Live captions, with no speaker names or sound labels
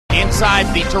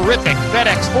inside the terrific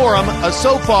FedEx Forum, a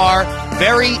so far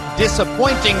very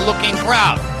disappointing-looking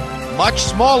crowd. Much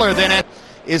smaller than it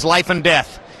is life and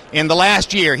death. In the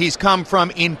last year, he's come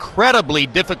from incredibly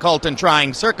difficult and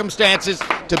trying circumstances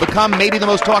to become maybe the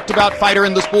most talked-about fighter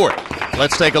in the sport.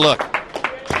 Let's take a look.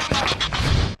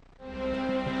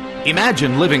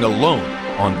 Imagine living alone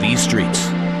on these streets.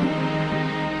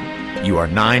 You are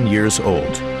 9 years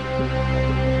old.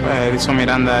 Pavlik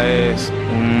Miranda es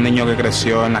un niño que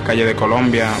creció en la calle de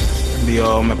Colombia.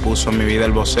 Dios me puso en mi vida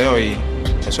el boxeo y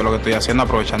eso es lo que estoy haciendo,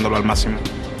 aprovechándolo al máximo.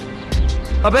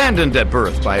 Abandoned at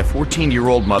birth by a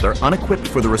 14-year-old mother unequipped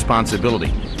for the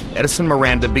responsibility, Edison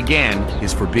Miranda began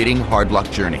his forbidding hard luck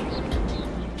journey.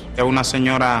 Es una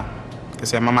señora que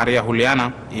se llama María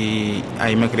Juliana y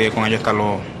ahí me crié con ella hasta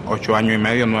los 8 años y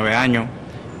medio, 9 años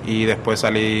y después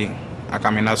salí a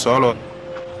caminar solo.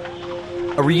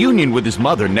 A reunion with his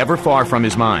mother never far from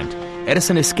his mind,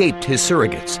 Edison escaped his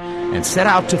surrogates and set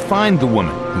out to find the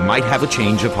woman who might have a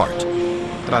change of heart.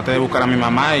 Traté de buscar a mi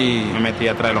mamá y me metí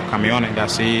atrás de los camiones, y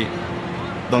así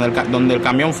donde el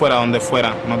camión fuera, donde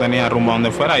fuera, no tenía rumbo a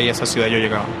donde fuera y esa ciudad yo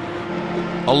llegaba.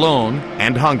 Alone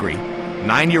and hungry,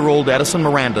 9-year-old Edison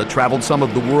Miranda traveled some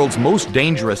of the world's most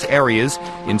dangerous areas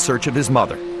in search of his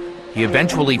mother. He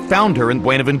eventually found her in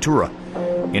Buenaventura.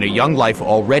 In a young life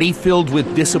already filled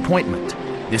with disappointment,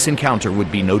 this encounter would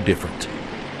be no different.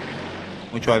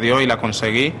 Mucho a Dios y la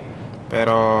conseguí,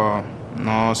 pero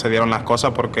no se dieron las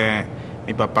cosas porque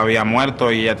mi papá había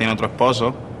muerto y ella tiene otro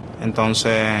esposo.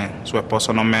 Entonces su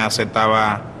esposo no me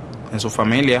aceptaba en su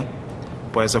familia.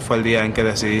 Pues ese fue el día en que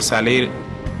decidí salir.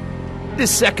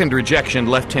 This second rejection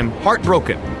left him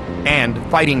heartbroken and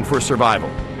fighting for survival.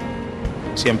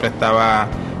 Siempre estaba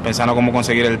pensando cómo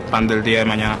conseguir el pan del día de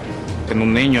mañana. Tengo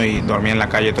un niño y dormía en la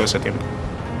calle todo ese tiempo.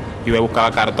 Iba y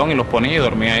buscaba cartón y los ponía y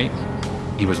dormía ahí.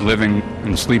 He was living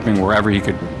and sleeping wherever he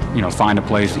could, find a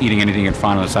place, eating anything he could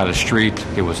find on the side of the street.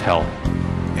 It was hell.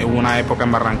 Hubo una época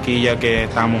en Barranquilla que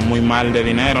estábamos muy mal de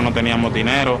dinero, no teníamos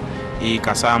dinero y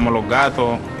cazábamos los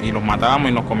gatos y los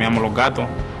matábamos y nos comíamos los gatos.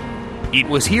 It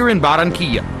was here in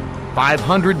Barranquilla,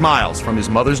 500 miles from his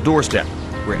mother's doorstep,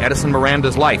 where Edison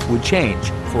Miranda's life would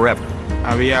change forever.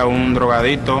 Había un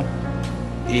drogadito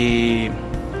y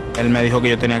él me dijo que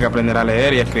yo tenía que aprender a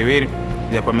leer y a escribir.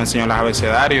 Y después me enseñó los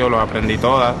abecedarios, los aprendí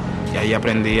todas. Y ahí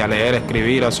aprendí a leer, a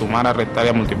escribir, a sumar, a restar y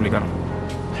a multiplicar.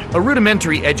 A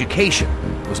rudimentary education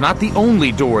was not the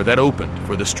only door that opened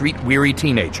for the street-weary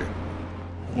teenager.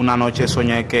 Una noche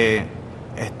soñé que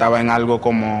estaba en algo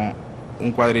como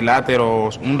un cuadrilátero,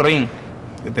 un ring,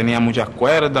 que tenía muchas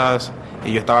cuerdas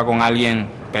y yo estaba con alguien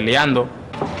peleando.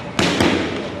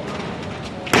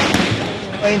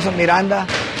 Pavlik Miranda,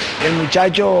 el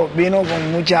muchacho vino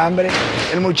con mucha hambre.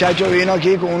 El muchacho vino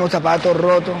aquí con unos zapatos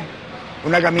rotos,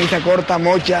 una camisa corta,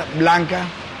 mocha, blanca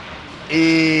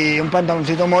y un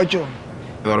pantaloncito mocho.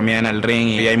 Dormía en el ring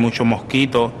y hay muchos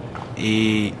mosquitos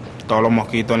y todos los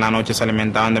mosquitos en la noche se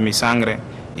alimentaban de mi sangre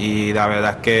y la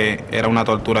verdad es que era una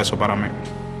tortura eso para mí.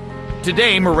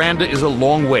 Today, Miranda is a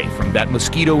long way from that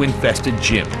mosquito-infested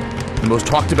gym. The most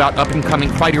talked-about up-and-coming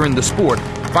fighter in the sport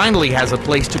finally has a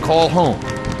place to call home.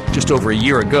 Just over a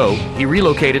year ago, he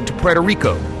relocated to Puerto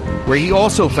Rico, where he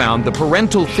also found the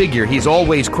parental figure he's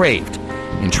always craved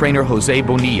in trainer Jose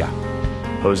Bonilla.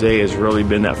 Jose has really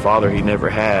been that father he never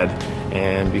had,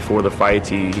 and before the fights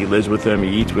he lives with him, he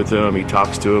eats with him, he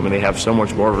talks to him, and they have so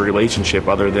much more of a relationship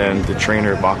other than the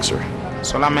trainer-boxer.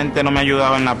 Solamente no me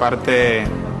ayudaba en la parte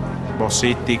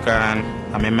boxística,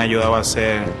 también me ayudaba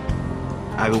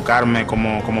a educarme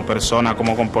como persona,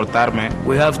 cómo comportarme.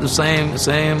 We have the same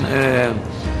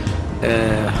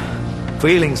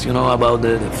feelings, about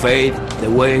the faith, the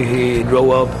way he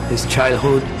grew up, his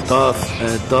childhood,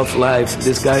 tough life.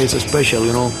 This guy is special,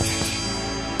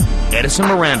 Edison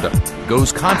Miranda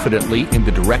goes confidently in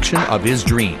the direction of his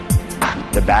dream.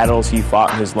 The battles he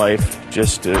fought in his life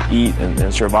just to eat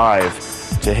and survive,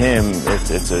 to him,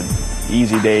 it's an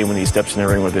easy day when he steps in the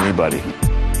ring with anybody.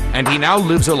 And he now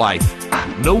lives a life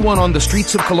no one on the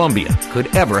streets of Colombia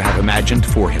could ever have imagined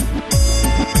for him.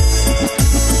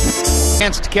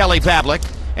 Against Kelly Pavlik,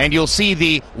 and you'll see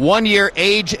the 1-year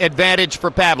age advantage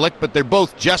for Pavlik, but they're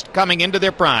both just coming into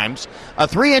their primes. A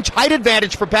 3-inch height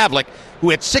advantage for Pavlik,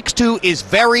 who at 6'2" is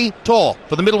very tall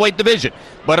for the middleweight division,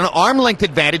 but an arm length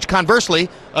advantage, conversely,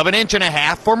 of 1.5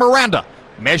 inches for Miranda,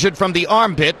 measured from the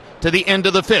armpit to the end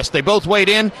of the fist. They both weighed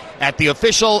in at the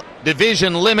official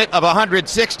division limit of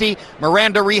 160.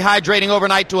 Miranda rehydrating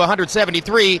overnight to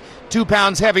 173, 2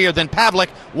 pounds heavier than Pavlik,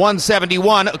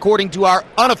 171, according to our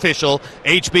unofficial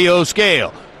HBO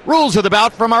scale. Rules of the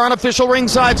bout from our unofficial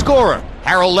ringside scorer,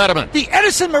 Harold Letterman. The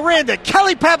Edison Miranda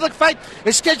Kelly Pavlik fight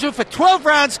is scheduled for 12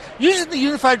 rounds using the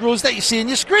unified rules that you see on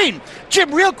your screen.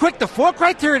 Jim, real quick, the 4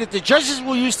 criteria that the judges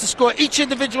will use to score each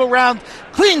individual round: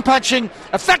 clean punching,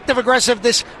 effective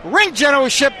aggressiveness, ring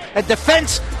generalship, and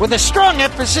defense, with a strong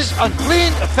emphasis on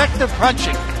clean, effective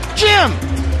punching. Jim!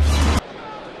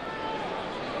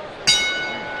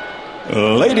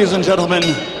 Ladies and gentlemen,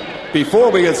 before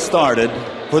we get started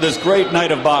for this great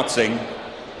night of boxing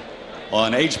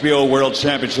on HBO World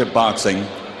Championship Boxing,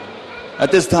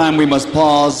 at this time we must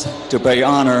pause to pay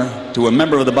honor to a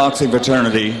member of the boxing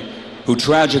fraternity who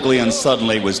tragically and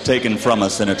suddenly was taken from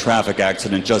us in a traffic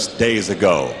accident just days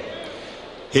ago.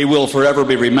 He will forever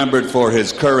be remembered for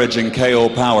his courage and KO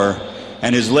power,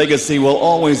 and his legacy will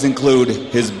always include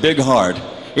his big heart,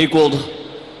 equaled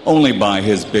only by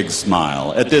his big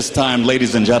smile. At this time,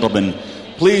 ladies and gentlemen,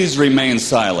 please remain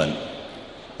silent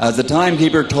as the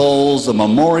timekeeper tolls a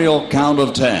memorial count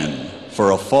of 10 for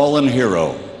a fallen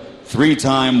hero,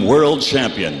 3-time world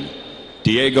champion,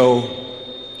 Diego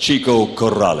Chico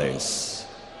Corrales.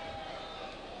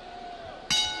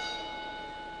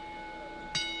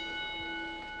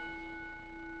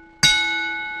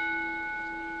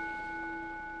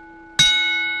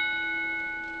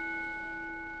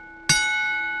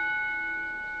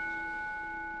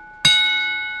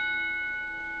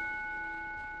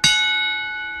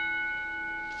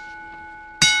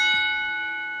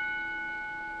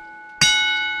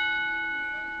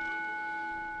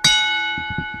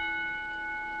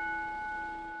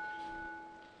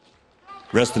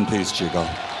 Rest in peace, Chico.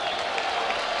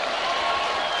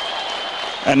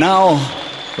 And now,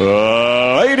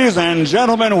 ladies and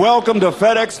gentlemen, welcome to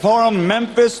FedEx Forum,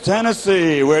 Memphis,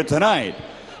 Tennessee, where tonight,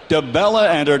 DeBella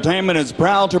Entertainment is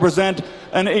proud to present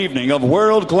an evening of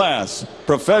world-class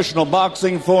professional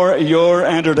boxing for your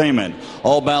entertainment.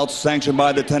 All bouts sanctioned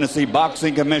by the Tennessee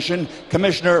Boxing Commission,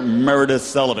 Commissioner Meredith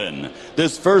Sullivan.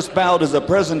 This first bout is a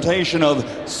presentation of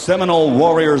Seminole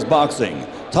Warriors Boxing,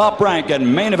 top rank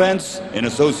and main events in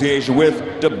association with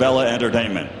DeBella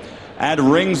Entertainment. At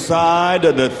ringside,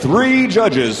 the 3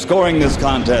 judges scoring this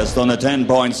contest on the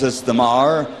 10-point system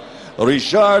are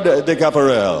Richard De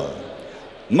Caffarel,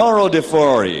 Mauro De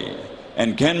Fori,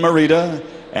 and Ken Marita.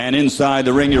 And inside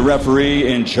the ring, your referee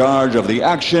in charge of the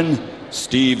action,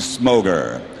 Steve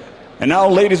Smoger. And now,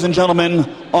 ladies and gentlemen,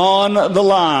 on the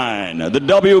line, the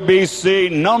WBC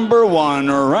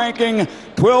 #1 ranking,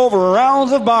 12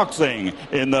 rounds of boxing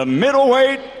in the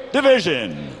middleweight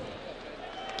division.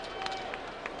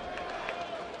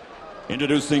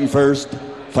 Introducing first,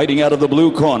 fighting out of the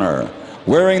blue corner,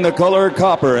 wearing the color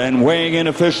copper and weighing in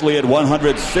officially at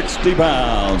 160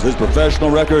 pounds. His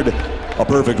professional record, a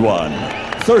perfect one.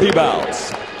 30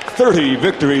 bouts, 30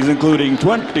 victories, including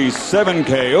 27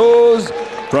 KOs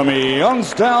from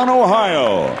Youngstown,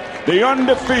 Ohio. The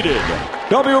undefeated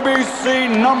WBC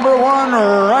 #1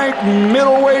 ranked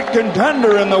middleweight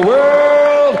contender in the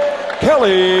world,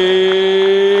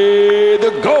 Kelly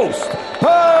the Ghost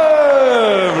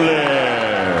Pavlik.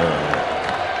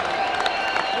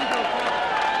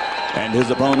 And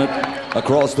his opponent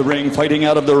across the ring, fighting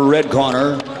out of the red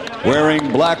corner,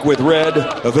 wearing black with red,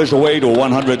 official weight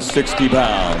 160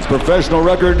 pounds. Professional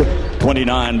record,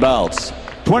 29 bouts,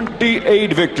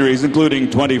 28 victories, including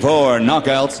 24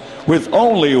 knockouts, with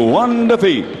only 1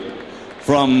 defeat.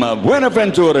 From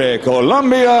Buenaventura,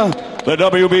 Colombia, the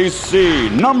WBC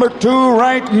 #2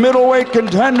 ranked middleweight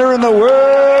contender in the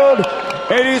world,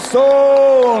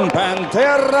 Edison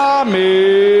Pantera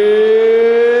Miranda.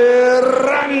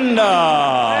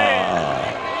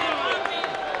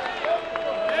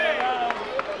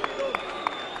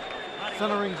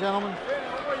 Centering, gentlemen.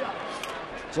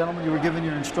 Gentlemen, you were given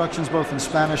your instructions both in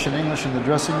Spanish and English in the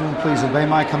dressing room. Please obey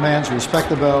my commands, respect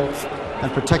the bell,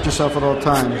 and protect yourself at all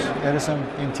times. Edison,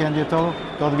 entiende todo?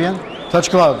 Todo bien? Touch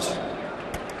gloves.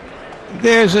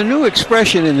 There's a new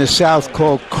expression in the South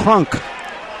called crunk.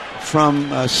 From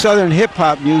Southern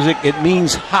hip-hop music, it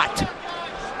means hot.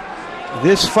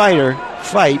 This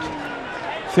fight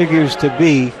figures to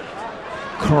be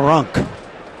crunk.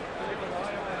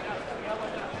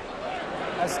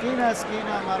 Esquina,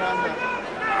 Miranda.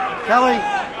 Kelly,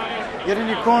 get in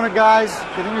your corner, guys.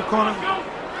 Get in your corner.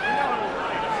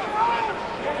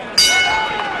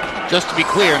 Just to be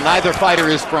clear, neither fighter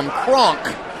is from Kronk,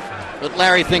 but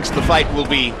Larry thinks the fight will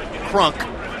be Crunk.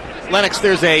 Lennox,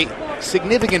 there's a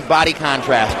significant body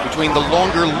contrast between the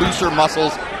longer, looser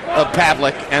muscles of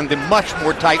Pavlik and the much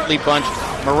more tightly bunched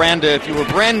Miranda. If you were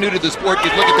brand new to the sport,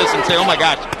 you'd look at this and say, oh my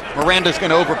gosh, Miranda's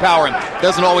going to overpower him.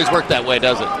 Doesn't always work that way,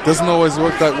 does it? Doesn't always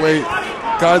work that way.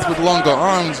 Guys with longer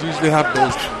arms usually have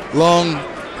those long,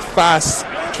 fast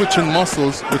twitching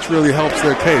muscles, which really helps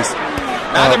their case.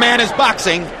 Neither man is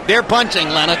boxing. They're punching,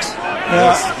 Lennox.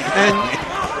 And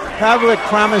Pavlik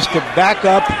promised to back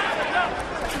up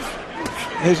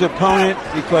his opponent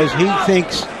because he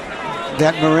thinks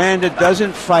that Miranda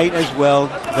doesn't fight as well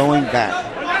going back.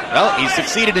 Well, he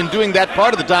succeeded in doing that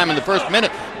part of the time in the first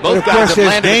minute. Both guys have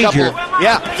landed a couple.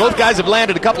 Yeah, both guys have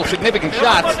landed a couple significant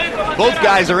shots. Both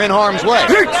guys are in harm's way.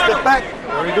 Step back.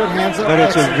 Very good, hands up. But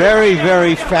it's a very,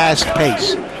 very fast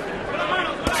pace.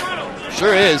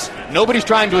 Sure is. Nobody's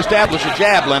trying to establish a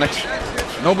jab, Lennox.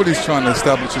 Nobody's trying to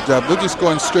establish a jab. They're just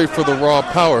going straight for the raw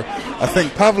power. I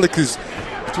think Pavlik is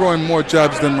throwing more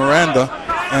jabs than Miranda,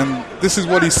 and this is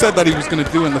what he said that he was going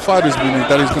to do in the fighters meeting,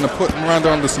 that he's going to put Miranda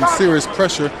under some serious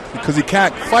pressure because he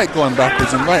can't fight going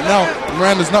backwards. And right now,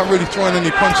 Miranda's not really throwing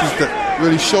any punches that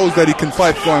really shows that he can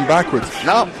fight going backwards.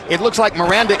 No, it looks like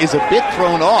Miranda is a bit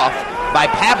thrown off by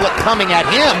Pavlik coming at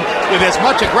him with as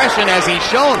much aggression as he's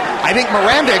shown. I think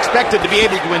Miranda expected to be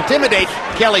able to intimidate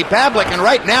Kelly Pavlik, and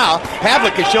right now,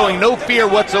 Pavlik is showing no fear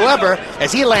whatsoever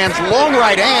as he lands long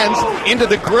right hands into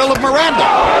the grill of Miranda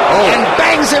and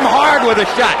bangs him hard with a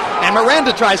shot. And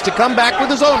Miranda tries to come back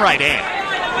with his own right hand.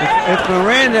 If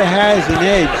Miranda has an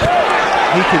edge,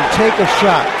 he can take a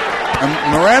shot. And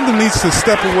Miranda needs to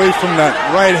step away from that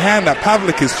right hand that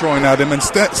Pavlik is throwing at him and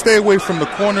stay away from the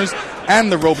corners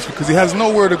and the ropes because he has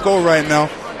nowhere to go right now,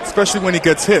 especially when he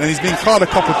gets hit. And he's being caught a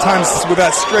couple times with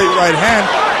that straight right hand,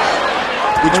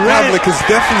 which Pavlik is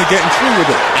definitely getting through with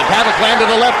it. And Pavlik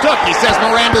landed a left hook. He says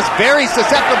Miranda's very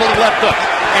susceptible to left hooks.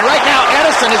 And right now,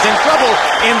 Edison is in trouble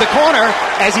in the corner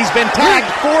as he's been tagged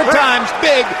 4 times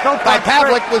big by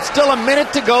Pavlik with still a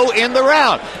minute to go in the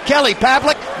round. Kelly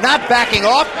Pavlik not backing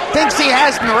off, thinks he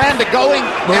has Miranda going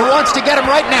and wants to get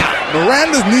him right now.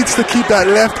 Miranda needs to keep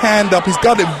that left hand up. He's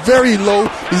got it very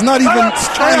low. He's not even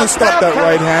trying to stop that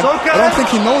right hand. I don't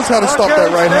think he knows how to stop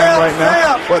that right hand right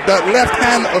now. But that left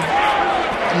hand of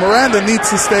Miranda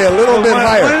needs to stay a little bit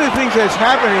higher. One of the things that's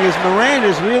happening is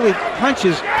Miranda's really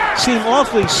punches seem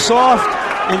awfully soft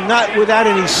and not without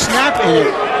any snap in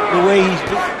it the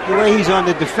way he's on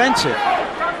the defensive.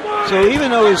 So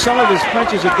even though some of his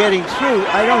punches are getting through,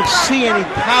 I don't see any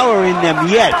power in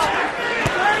them yet.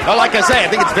 Well, like I say,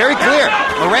 I think it's very clear.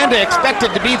 Miranda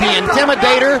expected to be the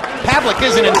intimidator. Pavlik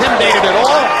isn't intimidated at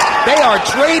all. They are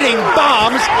trading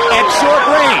bombs at short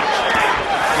range.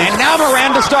 And now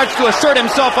Miranda starts to assert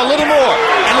himself a little more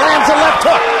and lands a left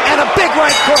hook and a big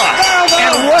right cross.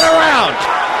 And what a round.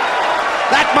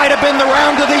 That might have been the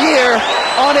round of the year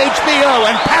on HBO,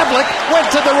 and Pavlik went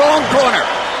to the wrong corner.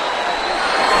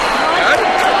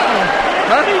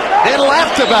 They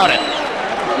laughed about it.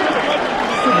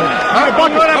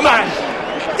 Come on.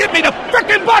 Give me the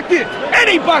frickin' bucket.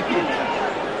 Any bucket.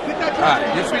 All right,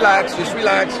 just relax. Just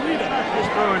relax.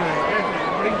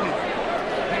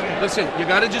 Listen, you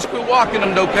got to just quit walking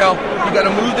them, though, Cal. You got to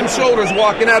move them shoulders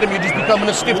walking at him. You're just becoming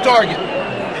a stiff target.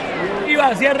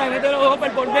 Close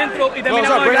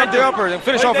up, bring up the upper and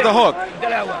finish off with the hook.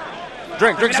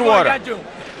 Drink some water.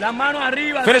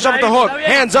 Finish up with the hook.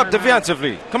 Hands up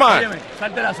defensively. Come on.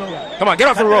 Come on, get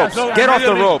off the ropes. Get off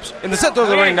the ropes. In the center of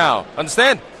the ring now.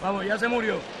 Understand? And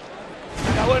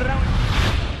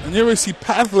here we see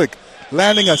Pavlik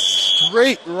landing a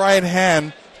straight right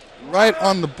hand right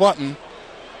on the button.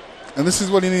 And this is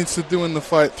what he needs to do in the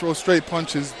fight, throw straight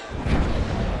punches.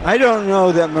 I don't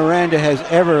know that Miranda has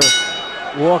ever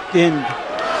walked in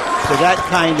to that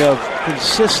kind of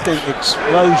consistent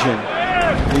explosion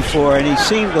before, and he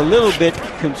seemed a little bit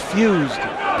confused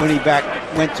when he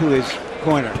went to his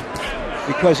corner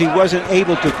because he wasn't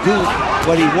able to do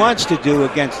what he wants to do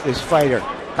against this fighter.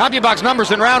 CompuBox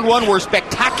numbers in round 1 were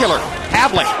spectacular.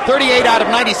 Pavlik, 38 out of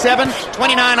 97,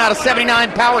 29 out of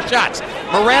 79 power shots.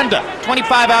 Miranda,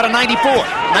 25 out of 94,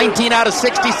 19 out of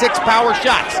 66 power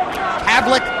shots.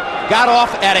 Pavlik got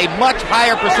off at a much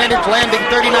higher percentage, landing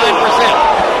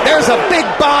 39%. There's a big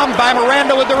bomb by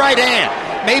Miranda with the right hand.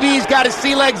 Maybe he's got his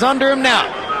sea legs under him now.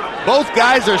 Both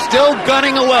guys are still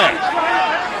gunning away.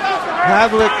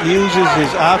 Pavlik uses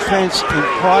his offense in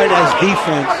part as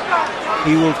defense.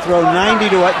 He will throw 90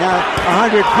 to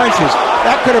 100 punches.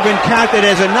 That could have been counted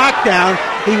as a knockdown.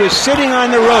 He was sitting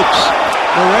on the ropes.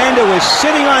 Miranda was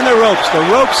sitting on the ropes. The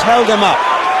ropes held him up.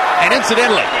 And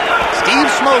incidentally, Steve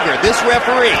Smoger, this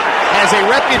referee, has a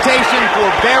reputation for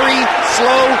very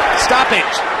slow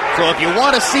stoppage. So if you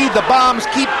want to see the bombs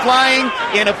keep flying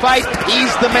in a fight,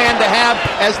 he's the man to have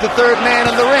as the third man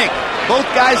in the ring. Both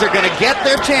guys are going to get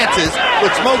their chances with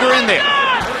Smoger in there.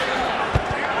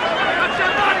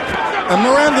 And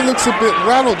Miranda looks a bit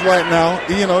rattled right now.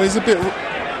 You know, he's a bit...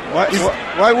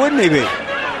 Why wouldn't he be?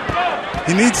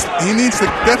 He needs to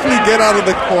definitely get out of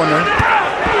the corner.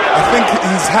 I think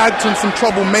he's had some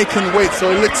trouble making weight, so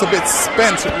he looks a bit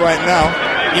spent right now.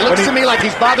 He looks to me like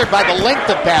he's bothered by the length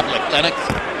of Pavlik, Lennox.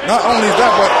 Not only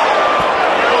that, but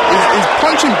he's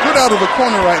punching good out of the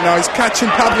corner right now. He's catching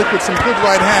Pavlik with some good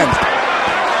right hands.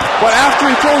 But after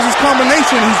he throws his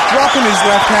combination, he's dropping his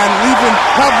left hand, leaving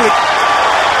Pavlik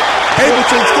able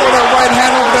to throw that right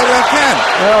hand over that left hand.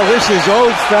 Well, this is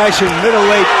old-fashioned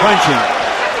middleweight punching.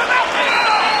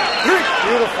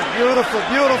 Beautiful, beautiful,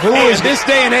 beautiful. In this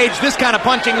day and age, this kind of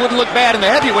punching wouldn't look bad in the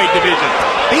heavyweight division.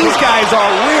 These guys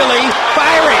are really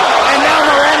firing. And now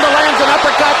Miranda lands an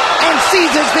uppercut and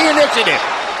seizes the initiative.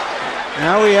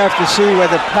 Now we have to see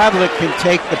whether Pavlik can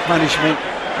take the punishment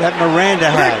that Miranda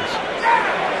has.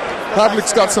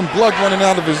 Pavlik's got some blood running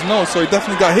out of his nose, so he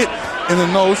definitely got hit in the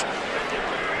nose.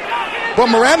 But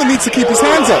Miranda needs to keep his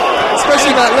hands up,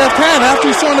 especially that left hand.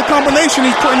 After he's throwing the combination,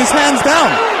 he's putting his hands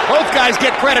down. Both guys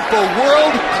get credit for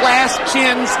world-class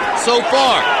chins so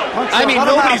far. I mean,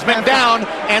 nobody's been down,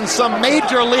 and some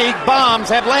major league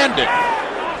bombs have landed.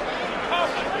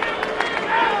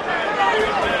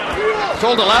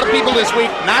 Told a lot of people this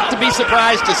week not to be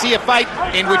surprised to see a fight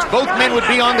in which both men would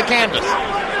be on the canvas.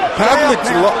 Pavlik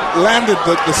landed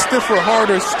the stiffer,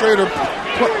 harder, straighter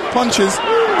punches,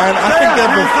 and I think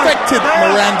they've affected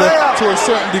Miranda to a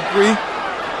certain degree.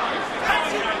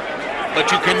 But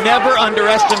you can never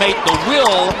underestimate the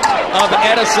will of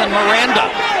Edison Miranda,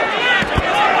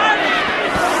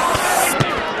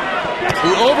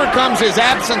 who overcomes his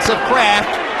absence of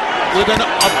craft with an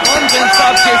abundance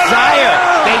of desire.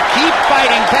 They keep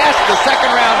fighting past the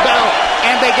second round bell,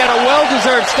 and they get a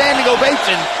well-deserved standing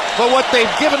ovation for what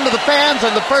they've given to the fans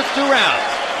in the first 2 rounds.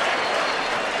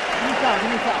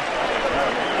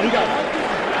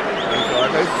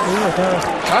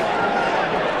 Huh?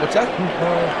 What's that?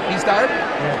 He's tired?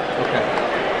 Yeah. Okay.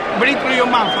 Breathe through your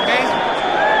mouth, okay?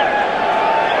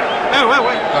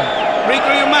 Wait. Breathe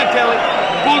through your mouth, Kelly.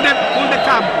 Pull the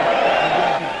cam.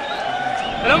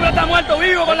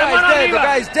 The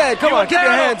guy's dead. Come on, keep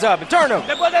your hands up and turn him.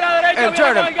 And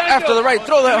turn him. After the right,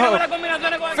 throw that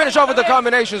hook. Finish off with the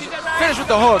combinations. Finish with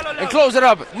the hook and close it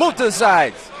up. Move to the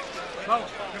sides.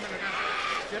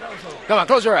 Come on,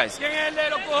 close your eyes.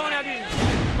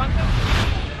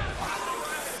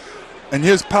 And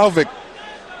here's Pavlik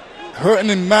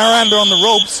hurting Miranda on the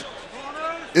ropes.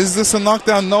 Is this a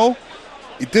knockdown? No.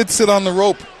 He did sit on the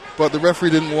rope, but the referee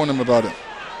didn't warn him about it.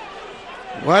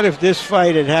 What if this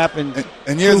fight had happened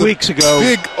and 2 weeks ago?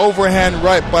 Big overhand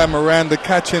right by Miranda,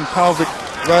 catching Pavlik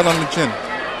right on the chin.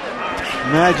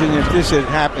 Imagine if this had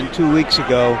happened 2 weeks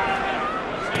ago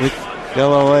with De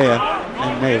La Hoya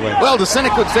and Mayweather. Well, the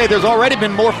cynic would say there's already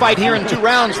been more fight here in 2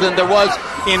 rounds than there was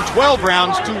in 12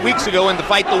 rounds 2 weeks ago in the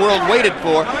fight the world waited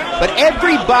for. But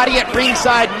everybody at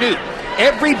ringside knew.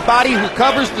 Everybody who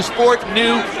covers the sport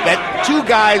knew that 2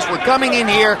 guys were coming in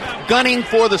here gunning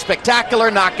for the spectacular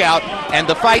knockout, and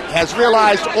the fight has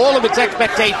realized all of its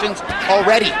expectations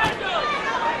already.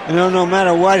 You know, no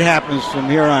matter what happens from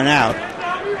here on out,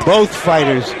 both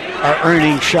fighters are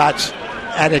earning shots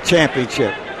at a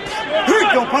championship.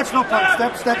 Don't punch, no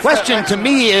punch. Step. Question to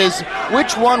me is,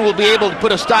 which one will be able to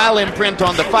put a style imprint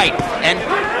on the fight and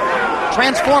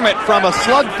transform it from a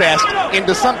slugfest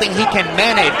into something he can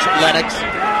manage, Lennox?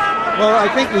 Well, I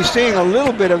think we're seeing a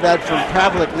little bit of that from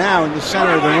Pavlik now in the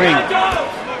center of the ring.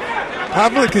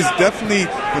 Pavlik is definitely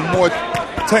the more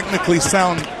technically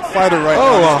sound fighter right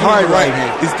now. Oh, a hard right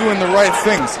hand. He's doing the right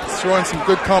things. He's throwing some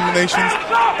good combinations,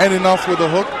 ending off with a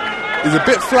hook. He's a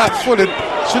bit flat-footed.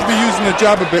 Should be using the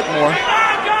jab a bit more.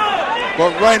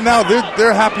 But right now,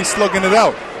 they're happy slugging it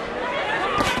out.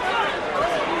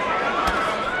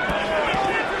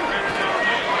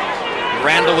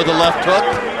 Miranda with a left hook.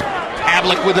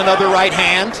 Pavlik with another right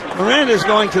hand. Miranda's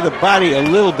going to the body a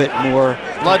little bit more.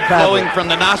 Blood flowing from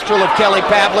the nostril of Kelly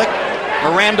Pavlik.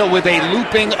 Miranda with a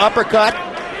looping uppercut.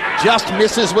 Just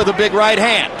misses with a big right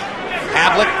hand.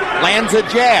 Pavlik lands a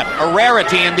jab, a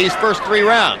rarity in these first 3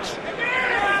 rounds.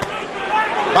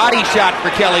 Body shot for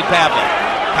Kelly Pavlik.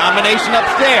 Combination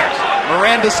upstairs.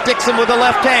 Miranda sticks him with the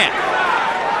left hand.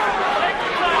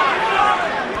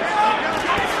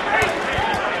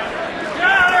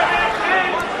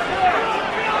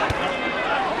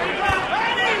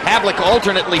 Pavlik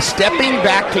alternately stepping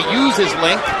back to use his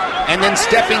length and then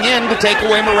stepping in to take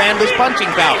away Miranda's punching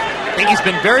power. I think he's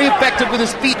been very effective with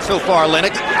his feet so far,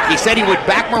 Lennox. He said he would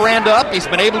back Miranda up. He's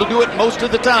been able to do it most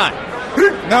of the time.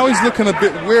 Now he's looking a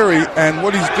bit weary, and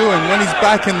what he's doing when he's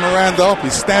backing Miranda up,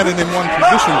 he's standing in one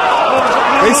position,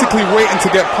 basically waiting to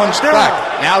get punched back.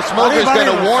 Now Smoker's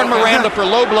going to warn Miranda for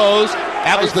low blows.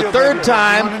 That was the 3rd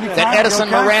time that Edison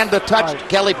Miranda touched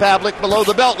Kelly Pavlik below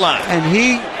the belt line. And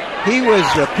he He was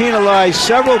penalized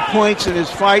several points in his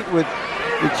fight with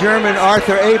the German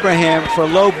Arthur Abraham for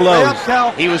low blows.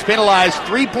 He was penalized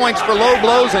 3 points for low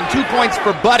blows and 2 points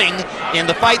for butting in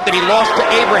the fight that he lost to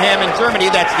Abraham in Germany.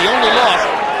 That's the only loss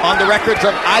on the records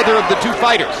of either of the two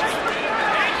fighters.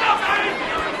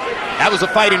 That was a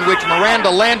fight in which Miranda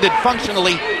landed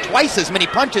functionally twice as many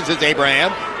punches as Abraham,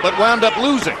 but wound up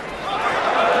losing.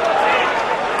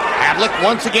 Pavlik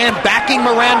once again backing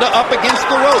Miranda up against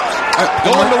the ropes,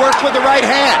 going to work with the right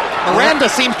hand. Miranda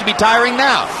seems to be tiring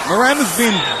now. Miranda's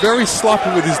being very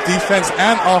sloppy with his defense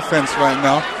and offense right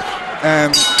now,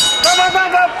 and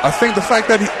I think the fact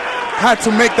that he had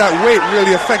to make that weight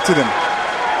really affected him.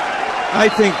 I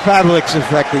think Pavlik's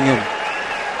affecting him.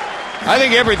 I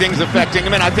think everything's affecting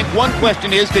him, and I think one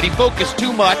question is, did he focus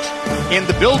too much in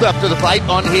the build-up to the fight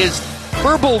on his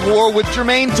verbal war with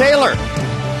Jermaine Taylor?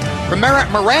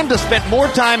 Miranda spent more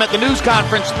time at the news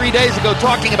conference 3 days ago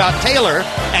talking about Taylor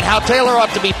and how Taylor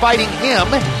ought to be fighting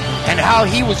him and how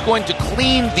he was going to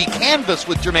clean the canvas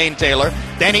with Jermaine Taylor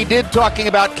than he did talking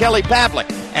about Kelly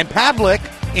Pavlik. And Pavlik,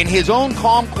 in his own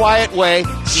calm, quiet way,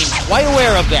 seems quite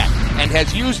aware of that and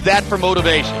has used that for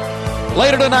motivation.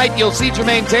 Later tonight, you'll see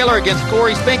Jermaine Taylor against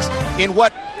Corey Spinks in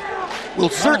what will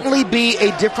certainly be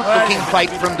a different-looking fight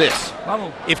from this,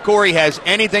 if Corey has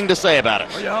anything to say about it.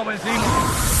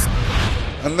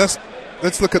 And let's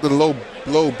look at the low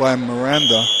blow by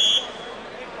Miranda.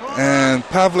 And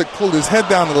Pavlik pulled his head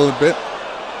down a little bit,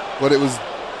 but it was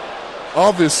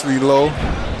obviously low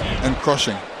and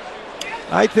crushing.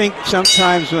 I think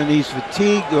sometimes when he's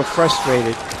fatigued or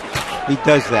frustrated, he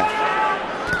does that.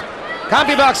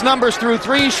 CompuBox numbers through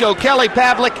 3 show Kelly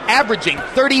Pavlik averaging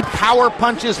 30 power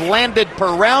punches landed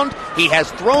per round. He has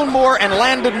thrown more and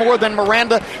landed more than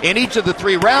Miranda in each of the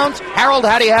 3 rounds. Harold,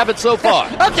 how do you have it so far?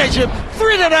 Okay, Jim,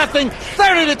 3-0,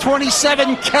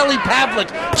 30-27, Kelly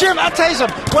Pavlik. Jim, I'll tell you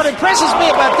something. What impresses me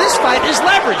about this fight is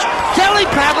leverage. Kelly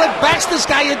Pavlik backs this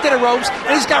guy into the ropes,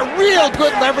 and he's got real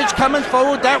good leverage coming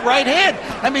forward with that right hand.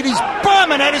 I mean, he's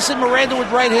bombing Edison Miranda with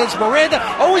right hands. Miranda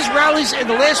always rallies in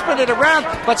the last minute of the round,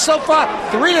 but so far,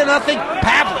 3-0,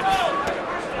 Pavlik.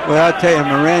 Well, I'll tell you,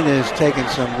 Miranda has taken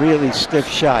some really stiff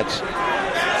shots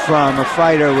from a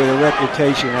fighter with a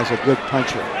reputation as a good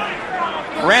puncher.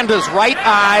 Miranda's right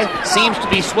eye seems to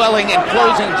be swelling and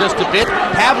closing just a bit.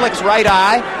 Pavlik's right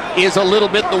eye is a little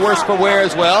bit the worse for wear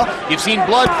as well. You've seen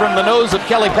blood from the nose of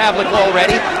Kelly Pavlik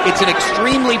already. It's an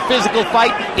extremely physical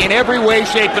fight in every way,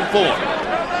 shape, and form.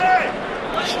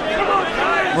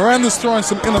 Miranda's throwing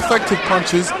some ineffective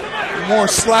punches, more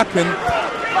slapping.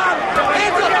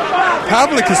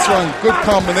 Pavlik is throwing good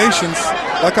combinations.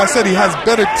 Like I said, he has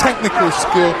better technical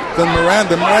skill than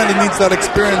Miranda. Miranda needs that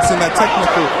experience in that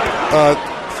technical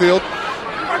field.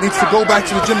 Needs to go back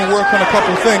to the gym and work on a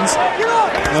couple of things,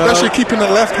 especially keeping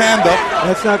the left hand up.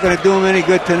 That's not going to do him any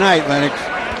good tonight, Lennox.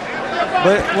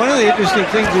 But one of the interesting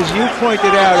things is you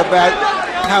pointed out about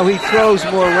how he throws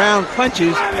more round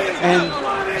punches, and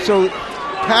so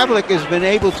Pavlik has been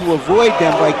able to avoid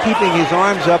them by keeping his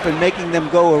arms up and making them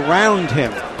go around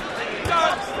him.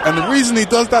 And the reason he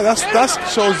does that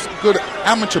shows good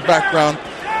amateur background,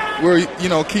 where, you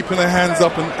know, keeping the hands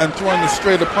up and throwing the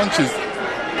straighter punches.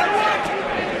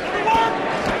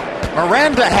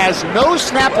 Miranda has no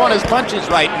snap on his punches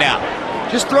right now.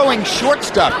 Just throwing short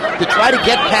stuff to try to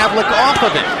get Pavlik off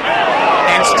of him.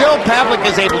 And still Pavlik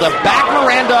is able to back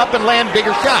Miranda up and land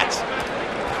bigger shots.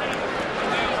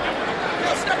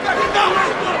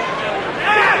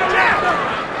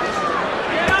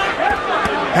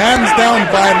 Hands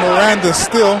down by Miranda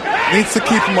still. Needs to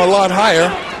keep him a lot higher.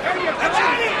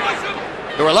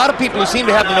 There were a lot of people who seem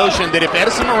to have the notion that if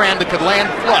Edison Miranda could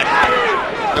land flush,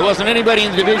 there wasn't anybody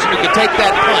in the division who could take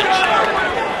that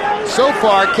punch. So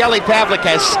far, Kelly Pavlik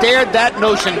has stared that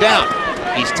notion down.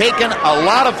 He's taken a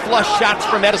lot of flush shots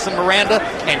from Edison Miranda,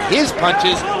 and his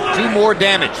punches do more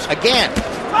damage. Again,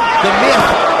 the myth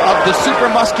of the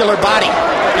supramuscular body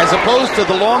as opposed to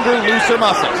the longer, looser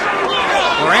muscles.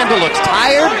 Miranda looks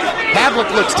tired.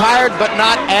 Pavlik looks tired, but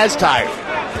not as tired.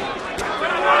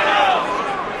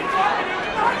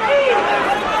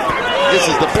 This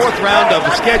is the 4th round of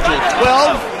the scheduled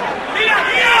 12.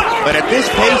 But at this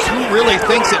pace, who really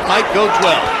thinks it might go 12?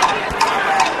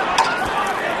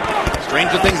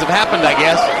 Stranger things have happened, I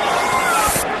guess.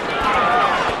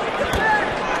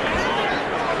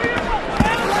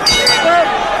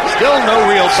 Still no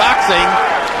real boxing.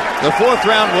 The 4th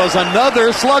round was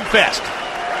another slugfest.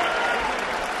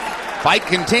 Fight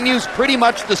continues pretty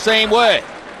much the same way.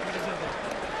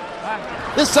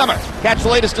 This summer, catch the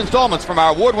latest installments from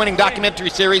our award-winning documentary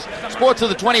series, Sports of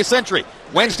the 20th Century,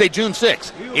 Wednesday, June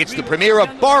 6th. It's the premiere of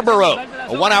Barbaro,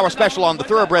 A 1-hour special on the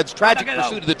Thoroughbreds' tragic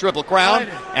pursuit of the Triple Crown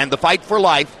and the fight for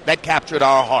life that captured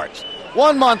our hearts.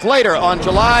 1 month later, on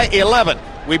July 11th,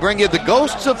 we bring you The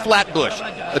Ghosts of Flatbush,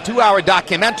 a 2-hour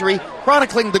documentary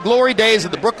chronicling the glory days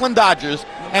of the Brooklyn Dodgers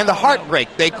and the heartbreak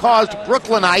they caused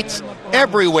Brooklynites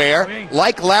everywhere,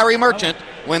 like Larry Merchant,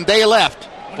 when they left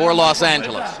for Los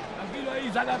Angeles.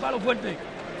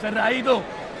 Come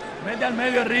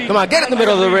on, get in the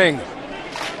middle of the ring.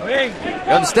 You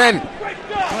understand?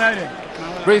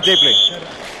 Breathe deeply.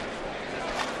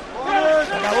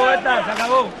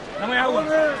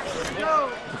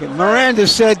 Okay, Miranda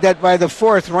said that by the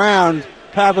 4th round,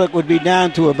 Pavlik would be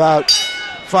down to about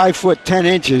 5 foot 10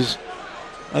 inches.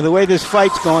 The way this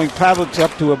fight's going, Pavlik's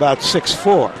up to about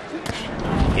 6'4".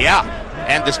 Yeah,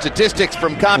 and the statistics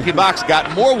from CompuBox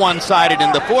got more one-sided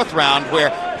in the 4th round,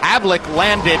 where Pavlik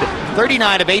landed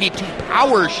 39 of 82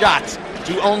 power shots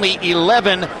to only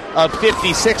 11 of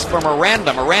 56 for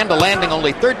Miranda. Miranda landing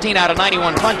only 13 out of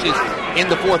 91 punches in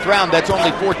the 4th round. That's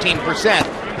only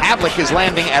 14%. Pavlik is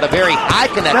landing at a very high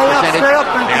connect percentage.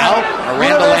 Now,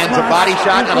 Miranda lands a body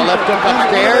shot and a left hook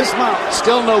upstairs.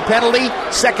 Still no penalty.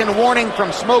 Second warning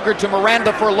from Smoger to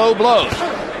Miranda for low blows.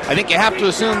 I think you have to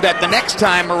assume that the next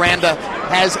time Miranda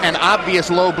has an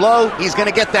obvious low blow, he's going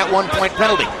to get that 1-point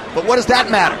penalty. But what does that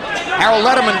matter? Harold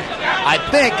Letterman, I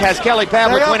think, has Kelly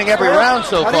Pavlik winning every round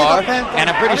so far, and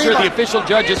I'm pretty sure the official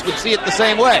judges would see it the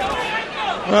same way.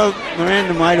 Well,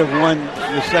 Miranda might have won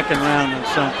the second round on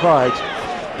some cards,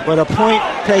 but a point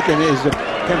taken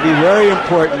can be very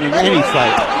important in any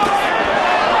fight.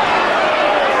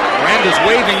 Miranda's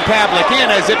waving Pavlik in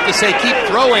as if to say, keep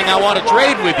throwing, I want to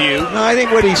trade with you. No, I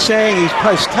think what he's saying, he's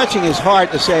touching his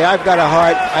heart to say, I've got a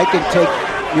heart, I can take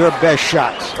your best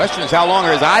shots. The question is, how long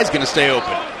are his eyes going to stay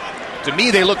open? To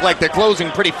me, they look like they're closing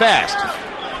pretty fast.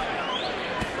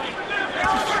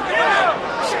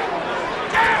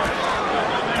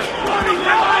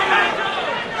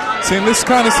 See, in this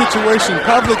kind of situation,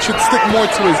 Pavlik should stick more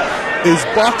to his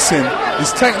boxing,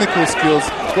 his technical skills,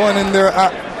 going in there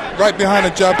right behind a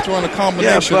jab, throwing a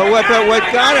combination. Yeah, but what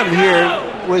got him here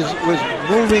was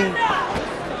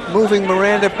moving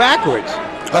Miranda backwards.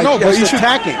 I know, but he should,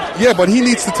 attacking. Yeah, but he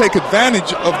needs to take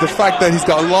advantage of the fact that he's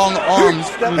got long arms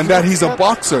and that he's a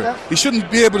boxer. He shouldn't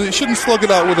slug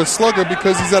it out with a slugger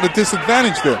because he's at a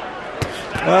disadvantage there.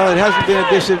 Well, it hasn't been a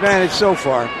disadvantage so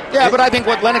far. Yeah, but I think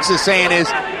what Lennox is saying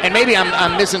is, and maybe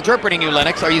I'm misinterpreting you,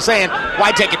 Lennox. Are you saying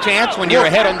why take a chance when you're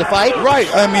ahead on the fight? Right.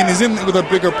 I mean, he's in with a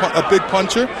big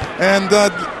puncher, and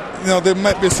there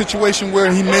might be a situation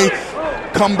where he may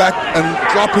come back and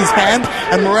drop his hand,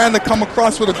 and Miranda come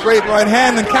across with a great right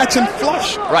hand and catch him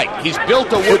flush. Right. He's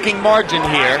built a working margin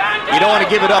here. You don't want to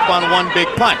give it up on one big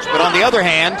punch. But on the other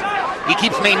hand, he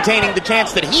keeps maintaining the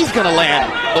chance that he's going to land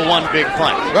the one big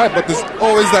punch. Right, but there's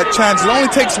always that chance. It only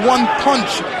takes one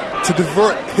punch to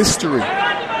divert history.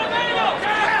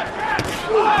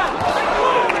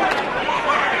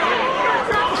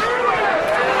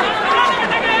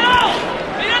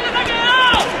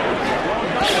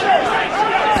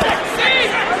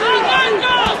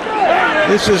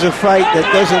 This is a fight that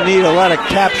doesn't need a lot of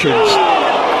captions.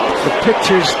 The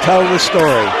pictures tell the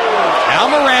story.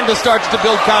 Now Miranda starts to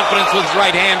build confidence with his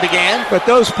right hand again. But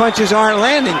those punches aren't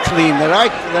landing clean that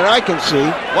I can see.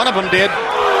 One of them did.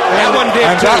 That one did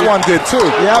and too. That one did too.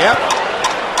 Yep.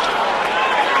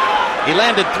 He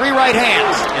landed 3 right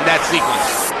hands in that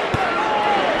sequence.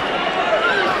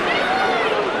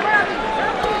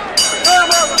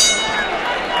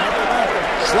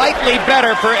 Slightly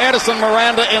better for Edison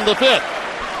Miranda in the 5th.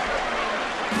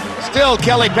 Still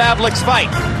Kelly Pavlik's fight.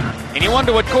 And you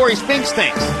wonder what Corey Spinks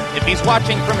thinks if he's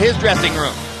watching from his dressing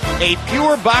room. A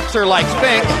pure boxer like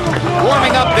Spink,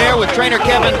 warming up there with trainer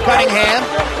Kevin Cunningham.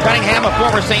 Cunningham, a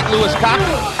former St. Louis cop,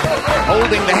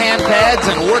 holding the hand pads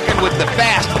and working with the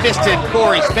fast-fisted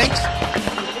Corey Spinks,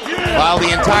 while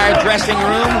the entire dressing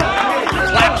room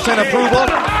claps in approval.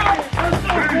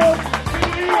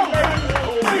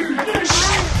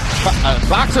 A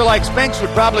boxer like Spinks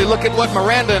would probably look at what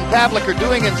Miranda and Pavlik are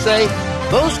doing and say,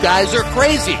 those guys are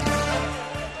crazy.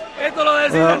 Esto lo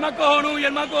decide el más cojonú y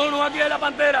el más cojonú aquí es la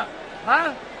Pantera.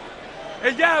 ¿Ah?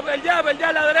 El jab,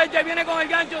 la derecha y viene con el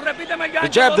gancho, repíteme el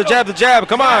gancho. The jab,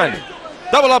 come on.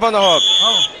 Double up on the hook.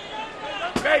 Vamos.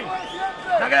 Ok,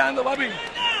 está quedando, papi.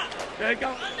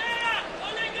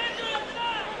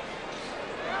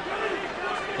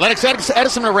 Lennox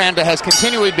Edison Miranda has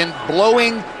continually been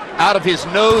blowing out of his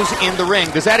nose in the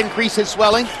ring. Does that increase his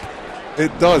swelling?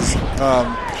 It does.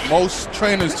 Most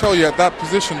trainers tell you at that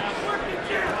position,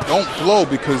 don't blow,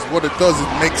 because what it does,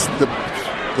 it makes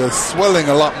the swelling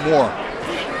a lot more.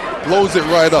 Blows it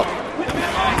right up.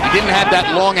 He didn't have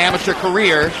that long amateur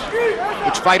career.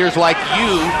 which fighters like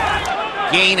you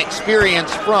gain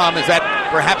experience from. Is that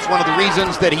perhaps one of the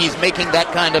reasons that he's making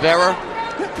that kind of error?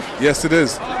 Yes, it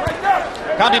is.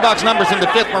 CompuBox numbers in the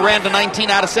fifth: Miranda 19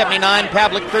 out of 79,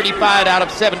 Pavlik 35 out of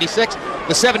 76.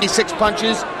 The 76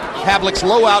 punches, Pavlik's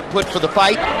low output for the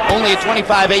fight, only a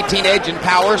 25-18 edge in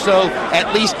power, so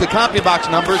at least the CompuBox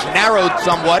numbers narrowed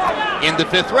somewhat in the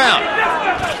fifth round.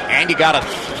 And you got a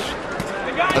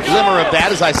glimmer of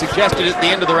that, as I suggested at the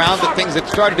end of the round, that things had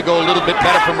started to go a little bit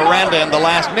better for Miranda in the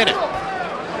last minute.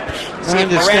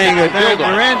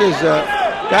 Miranda's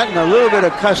gotten a little bit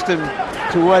accustomed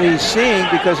to what he's seeing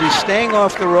because he's staying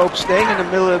off the rope, staying in the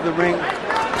middle of the ring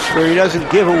where he doesn't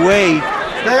give away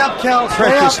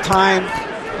precious time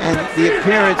and the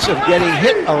appearance of getting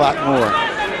hit a lot more.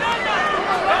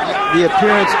 The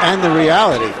appearance and the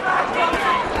reality.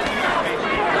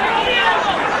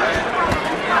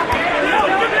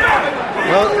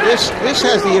 Well, this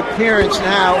has the appearance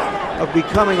now of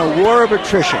becoming a war of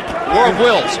attrition. War of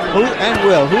wills.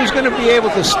 Who's going to be able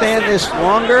to stand this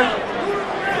longer?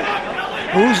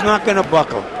 Who's not going to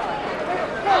buckle?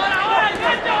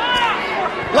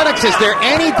 Lennox, is there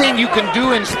anything you can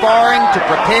do in sparring to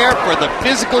prepare for the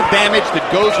physical damage that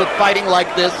goes with fighting like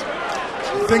this?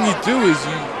 The thing you do is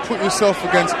you put yourself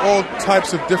against all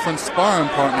types of different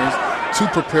sparring partners to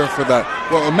prepare for that.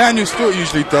 What Emmanuel Stewart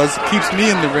usually does, keeps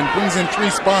me in the ring, brings in 3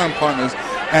 sparring partners,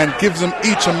 and gives them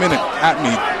each a minute at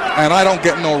me, and I don't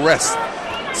get no rest.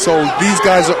 So these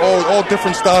guys are all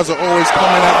different styles are always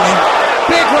coming at me.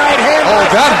 Big right hand. Oh,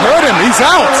 that hurt him. He's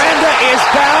out. Miranda is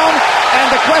down, and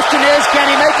the question is, can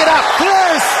he make it up?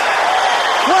 Yes.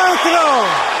 4.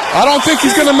 I don't think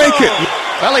he's going to make it.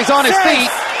 Well, he's on his feet.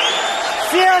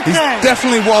 He's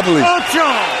definitely wobbly.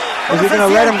 Is he going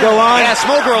to let him go on? Yeah,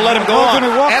 Smoker will let him go on.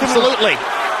 Absolutely.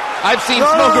 I've seen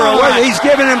Smoker a lot. He's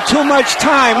giving him too much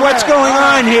time. What's going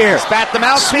on here? Spat them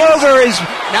out. Smoker is...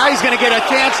 Now he's going to get a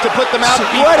chance to put them out.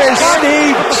 What is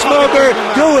Steve Smoker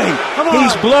doing?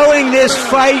 He's blowing this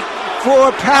fight for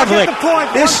Pavlik.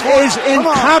 This is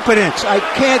incompetence. I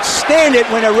can't stand it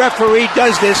when a referee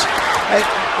does this.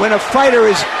 When a fighter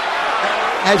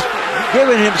has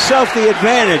given himself the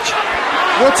advantage.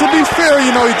 Well, to be fair, he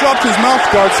dropped his mouth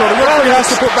guard, so the referee has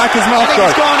to put back his mouth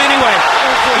guard. He's gone anyway.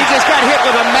 He just got hit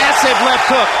with a massive left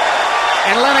hook.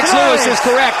 And Lennox Lewis is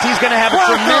correct. He's going to have a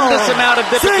tremendous amount of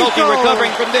difficulty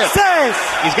recovering from this.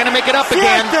 He's going to make it up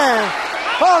again.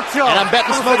 And I'm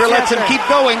betting Smoker lets him keep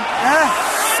going.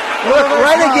 Look,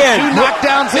 right again. 2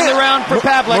 knockdowns in the round for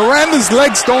Pavlik. Miranda's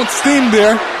legs don't seem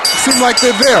there. Seem like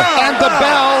they're there. And the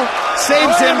bell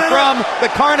saves him from the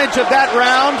carnage of that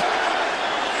round.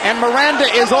 And Miranda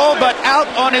is all but out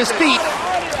on his feet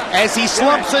as he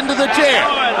slumps into the chair.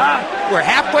 We're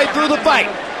halfway through the fight.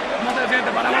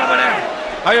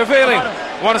 How you feeling?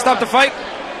 You want to stop the fight?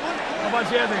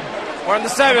 We're in the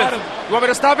 7th. You want me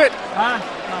to stop it?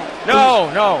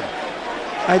 No.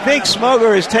 I think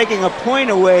Smoker is taking a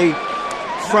point away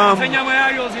from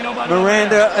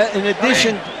Miranda. In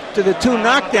addition to the 2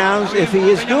 knockdowns, if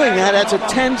he is doing that, that's a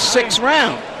 10-6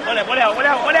 round.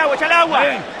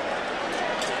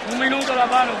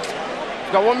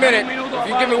 Got 1 minute. If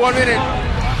you give me 1 minute,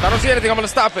 if I don't see anything, I'm going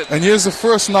to stop it. And here's the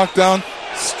first knockdown.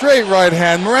 Straight right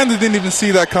hand. Miranda didn't even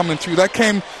see that coming through. That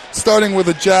came starting with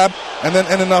a jab and then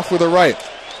ending off with a right.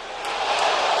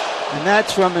 And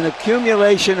that's from an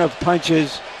accumulation of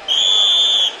punches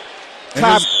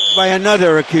topped by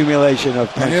another accumulation of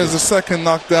punches. And here's the second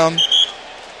knockdown.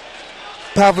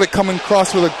 Pavlik coming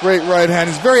across with a great right hand.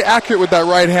 He's very accurate with that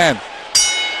right hand.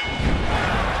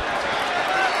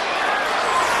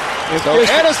 So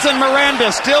Edison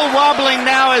Miranda still wobbling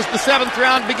now as the 7th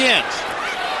round begins.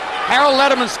 Harold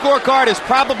Letterman's scorecard is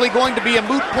probably going to be a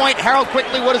moot point. Harold,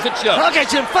 quickly, what does it show? Okay,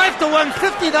 Jim, 5-1,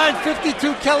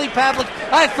 59-52, Kelly Pavlik.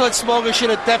 I thought Smoker should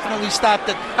have definitely stopped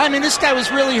it. I mean, this guy was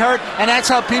really hurt, and that's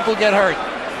how people get hurt.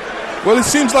 Well, it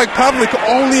seems like Pavlik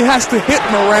only has to hit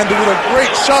Miranda with a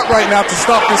great shot right now to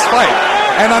stop this fight.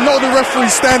 And I know the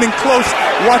referee's standing close,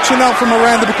 watching out for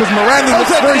Miranda because Miranda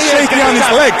looks very shaky on his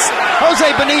legs. Jose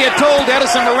Bonilla told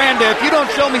Edison Miranda, if you don't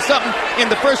show me something in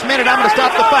the first minute, I'm going to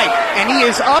stop the fight. And he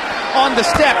is up on the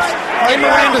steps in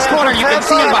Miranda's corner. You can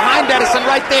see him behind Edison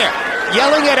right there,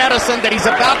 yelling at Edison that he's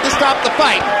about to stop the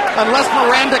fight unless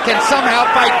Miranda can somehow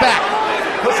fight back.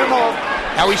 Push him off.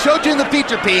 Now, we showed you in the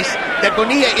feature piece that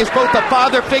Bonilla is both a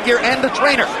father figure and a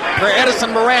trainer for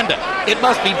Edison Miranda. It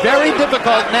must be very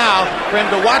difficult now for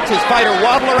him to watch his fighter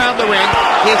wobble around the ring,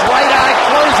 his right eye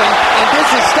closing, and this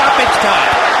is stoppage time.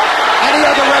 Any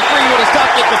other referee would have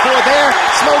stopped it before there.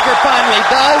 Smoker finally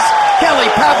does.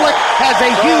 Kelly Pavlik has a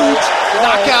huge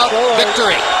knockout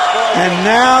victory. And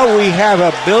now we have a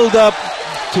build-up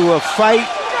to a fight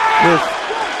with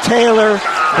Taylor.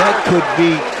 That could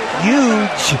be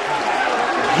huge.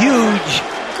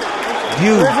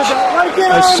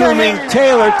 Assuming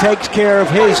Taylor takes care of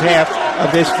his half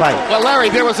of this fight. Well, Larry,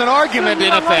 there was an argument,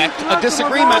 in effect, a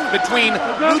disagreement between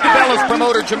Lou DiBella's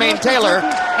promoter, Jermaine Taylor,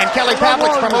 and Kelly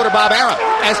Pavlik's promoter, Bob Arum,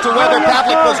 as to whether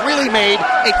Pavlik was really made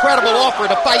a credible offer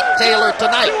to fight Taylor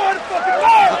tonight.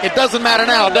 It doesn't matter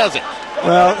now, does it?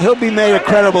 Well, he'll be made a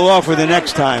credible offer the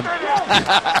next time.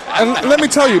 And let me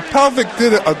tell you, Pavlik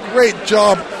did a great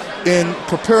job in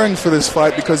preparing for this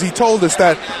fight, because he told us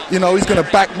that, you know, he's going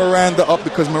to back Miranda up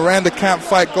because Miranda can't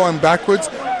fight going backwards,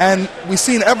 and we've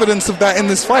seen evidence of that in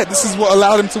this fight. This is what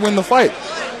allowed him to win the fight.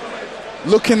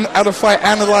 Looking at a fight,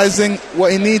 analyzing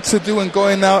what he needs to do and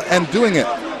going out and doing it.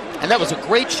 And that was a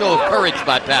great show of courage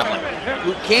by Pavlik,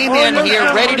 who came in here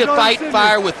ready to fight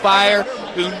fire with fire,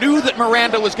 who knew that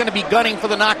Miranda was going to be gunning for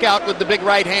the knockout with the big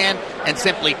right hand, and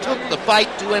simply took the fight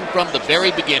to him from the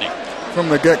very beginning. From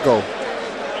the get-go.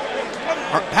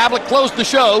 Pavlik closed the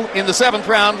show in the 7th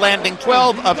round, landing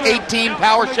 12 of 18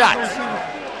 power shots.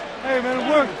 Hey, man, it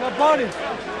worked. Got bodies.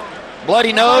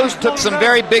 Bloody nose, took some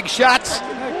very big shots,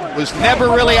 was never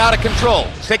really out of control.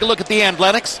 Let's take a look at the end,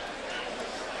 Lennox.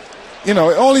 You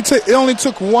know, it only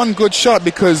took one good shot,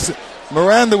 because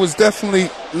Miranda was definitely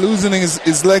losing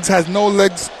his legs, has no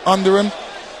legs under him,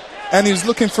 and he was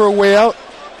looking for a way out.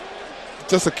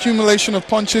 Just accumulation of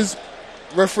punches.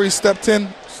 Referee stepped in,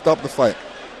 stopped the fight.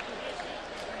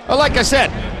 Well, like I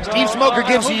said, Steve Smoker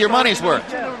gives you your money's worth.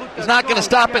 He's not going to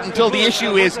stop it until the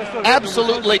issue is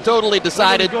absolutely, totally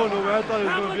decided.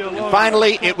 And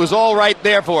finally, it was all right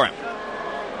there for him.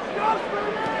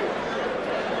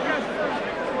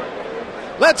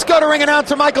 Let's go to ring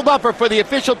announcer Michael Buffer for the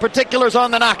official particulars on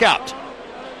the knockout.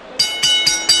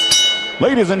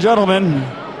 Ladies and gentlemen,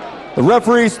 the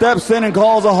referee steps in and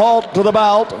calls a halt to the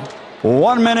bout.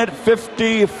 1 minute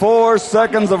 54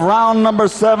 seconds of round number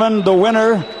 7. The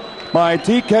winner by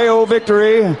TKO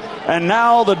victory. And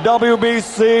now the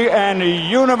WBC and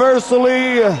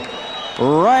universally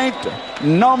ranked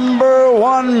number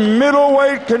 1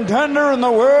 middleweight contender in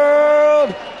the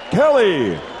world,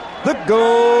 Kelly the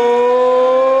Ghost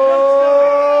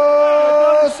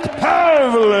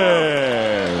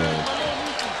Pavlik.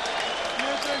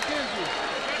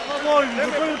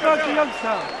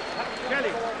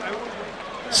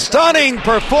 Stunning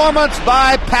performance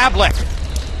by Pavlik.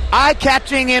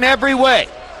 Eye-catching in every way.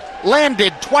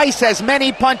 Landed twice as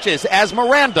many punches as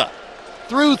Miranda.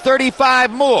 Threw 35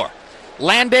 more.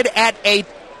 Landed at a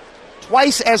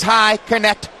twice as high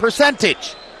connect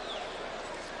percentage.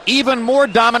 Even more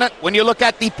dominant when you look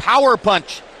at the power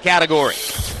punch category.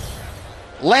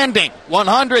 Landing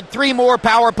 103 more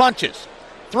power punches.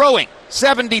 Throwing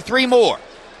 73 more.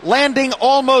 Landing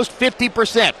almost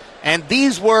 50%. And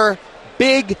these were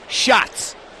big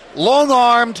shots.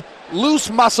 Long-armed,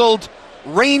 loose-muscled,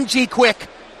 rangy quick.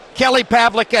 Kelly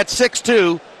Pavlik at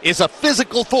 6'2" is a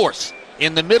physical force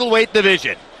in the middleweight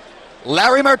division.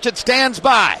 Larry Merchant stands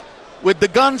by with the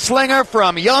gunslinger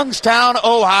from Youngstown,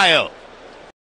 Ohio.